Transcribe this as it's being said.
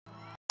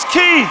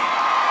Keith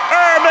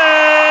Urban.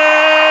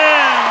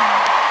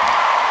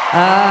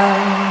 I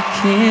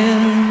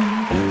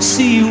can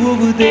see you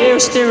over there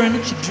staring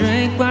at your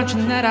drink,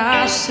 watching that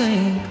I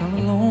sink all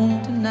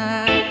alone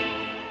tonight.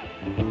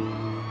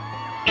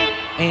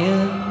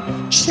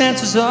 And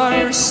chances are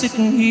you're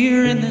sitting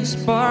here in this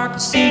bar,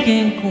 'cause he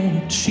ain't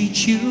gonna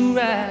treat you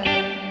right.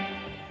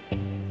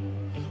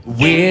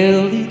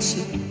 Well, it's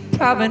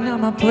probably not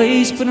my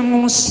place, but I'm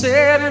gonna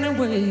say it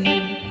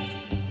anyway,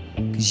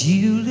 'cause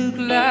you look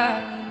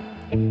like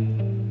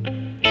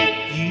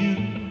you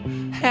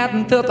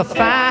hadn't felt the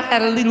fire,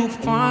 had a little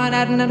fun,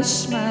 hadn't had a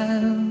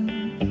smile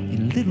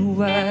in a little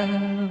while,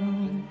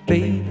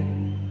 baby.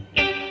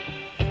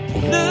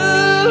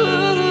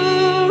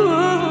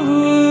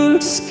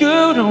 Looks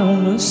good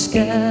on the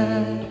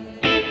sky,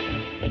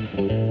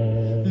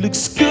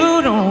 looks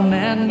good on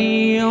that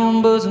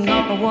neon buzzing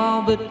on the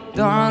wall, but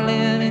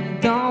darling,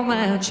 it don't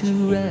match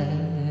your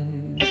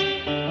eyes.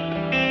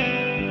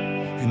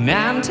 And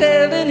I'm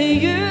telling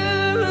you,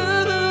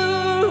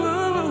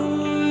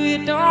 you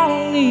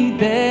don't need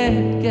that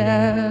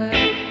guy.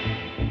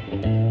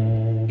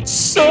 It's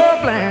so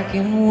black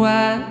and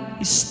white,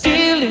 you're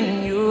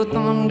stealing your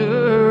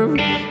thunder,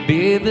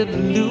 baby.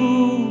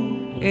 Blue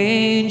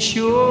ain't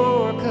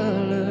your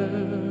color.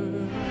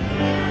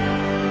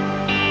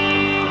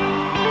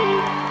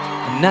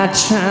 I'm not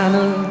trying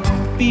to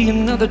be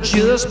another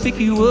just pick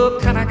you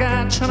up kind of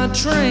guy, trying to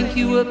drink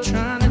you up,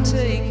 trying to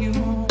take you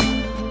home.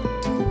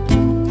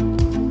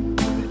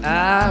 But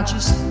I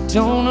just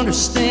don't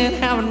understand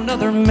how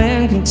another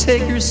man can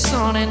take your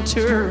son and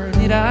turn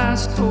it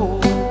ice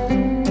cold.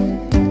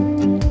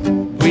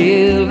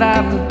 Well,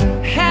 I've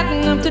had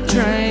enough to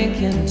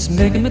drink, and it's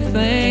making me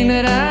think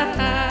that I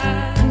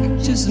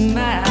just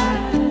might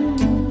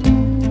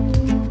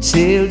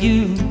tell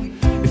you,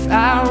 if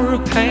I were a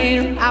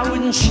painter, I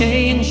wouldn't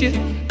change you,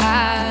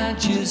 I'd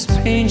just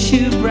paint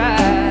you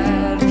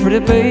bright, pretty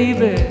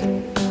baby.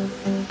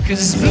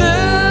 'Cause blue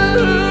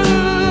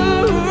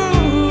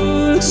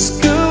looks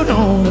good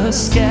on the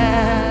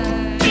sky,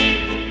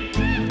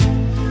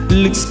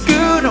 looks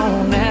good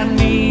on that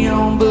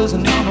neon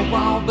buzzing on the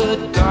wall, but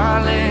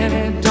darling,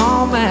 it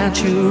don't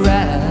match your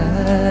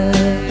eyes.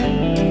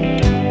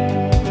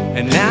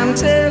 And I'm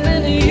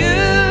telling you,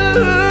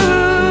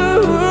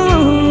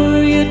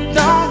 you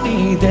don't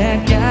need that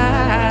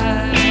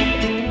guy.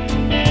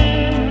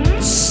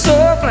 So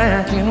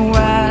black and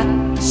white,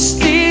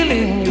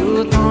 stealing your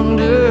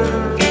thunder,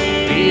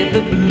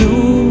 baby.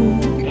 Blue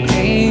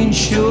ain't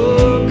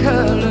your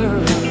color.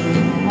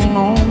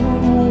 No.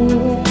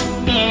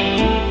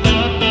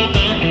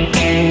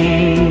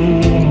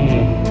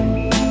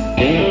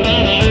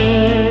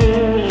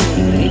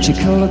 Ain't your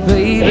color,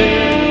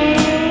 baby.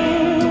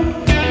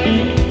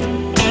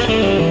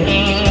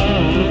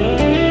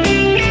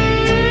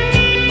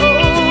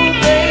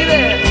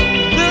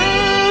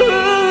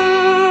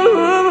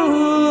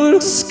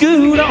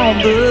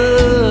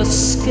 The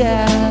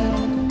sky,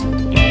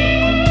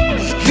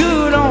 it's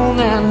good on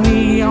that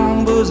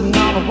neon buzzing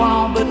on the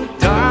wall, but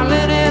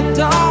darling, it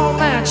don't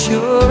match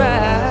your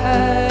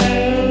eyes.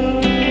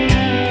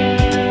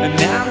 And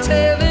I'm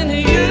telling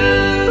you,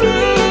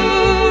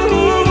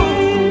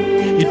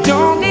 you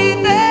don't need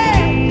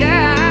that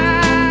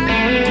guy.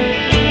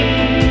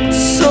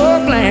 So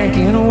black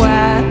and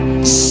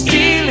white,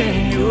 stealing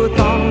your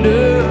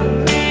thunder,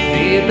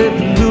 baby.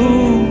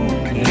 Blue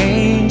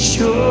ain't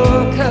your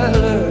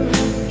color.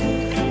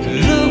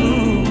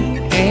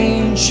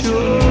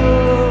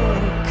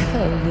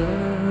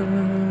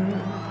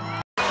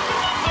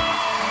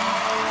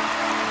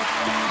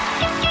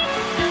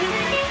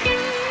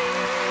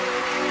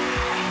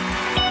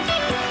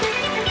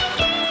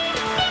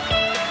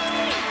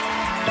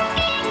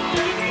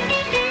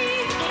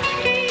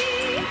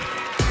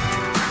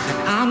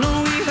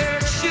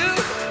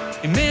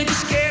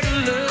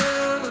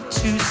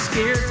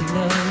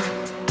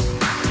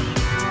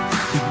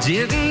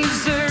 Didn't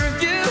deserve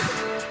you,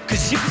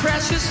 'cause your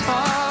precious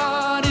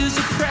heart is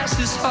a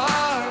precious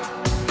heart.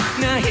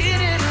 Now he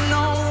didn't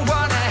know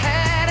what I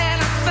had, and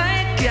I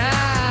thank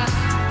God.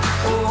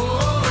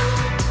 Oh,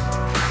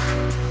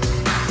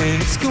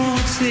 and it's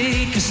gonna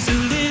take us a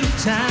little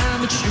time,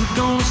 but you're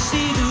gonna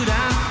see that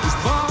I was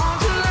born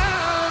to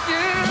love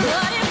you.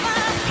 What if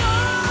I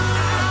fall?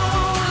 I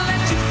won't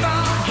let you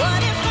fall.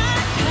 What if I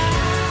cry?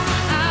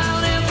 I'll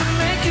never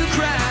make you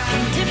cry.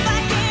 And if I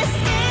get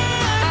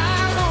still,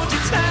 I want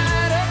you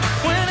tied up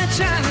when I'm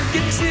trying to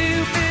get to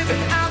you, baby.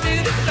 I'll be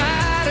the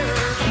fighter.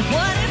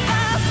 what if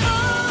I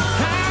fall?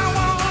 I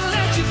won't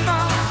let you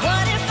fall.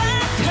 What if I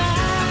cry?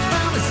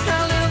 Promise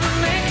I'll never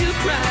make you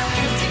cry.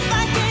 And if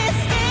I get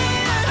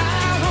still,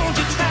 I hold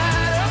you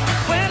tight up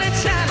when I'm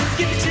trying to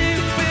get to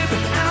you, baby.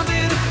 I'll be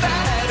the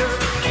fighter.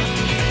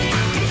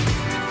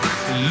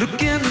 Look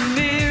in the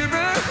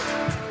mirror,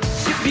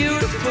 you're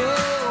beautiful,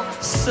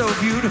 so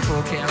beautiful,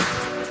 Kim.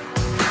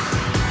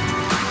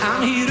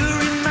 I'm here to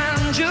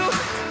remind you,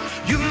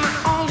 you're my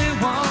only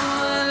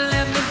one.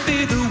 Let me be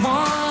the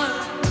one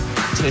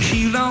to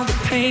heal all the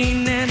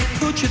pain and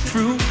put you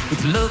through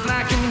with love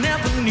like you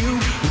never knew.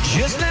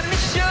 Just let me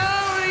show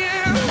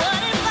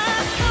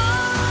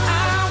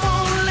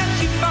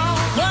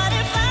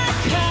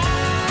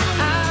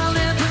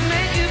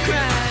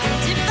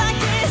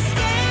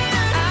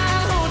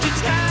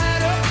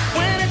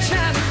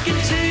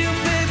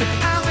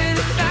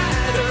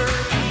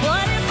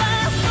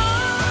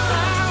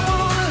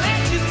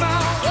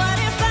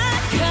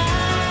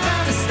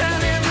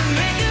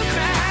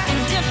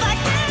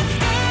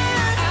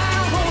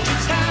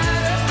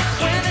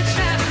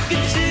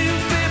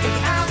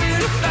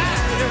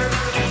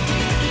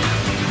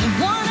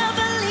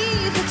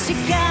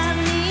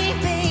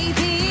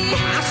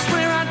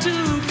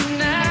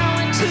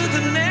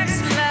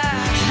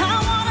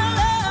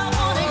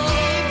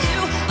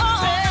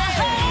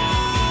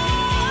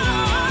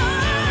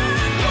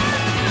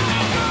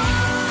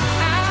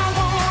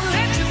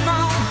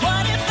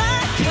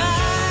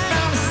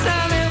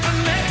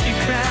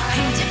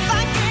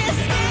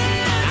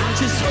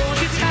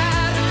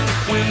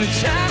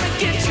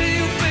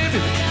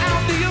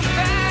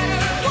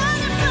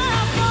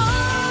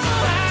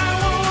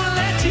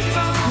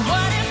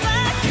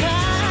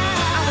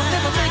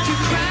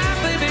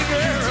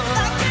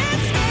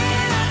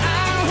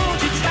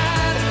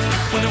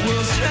when the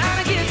world's trying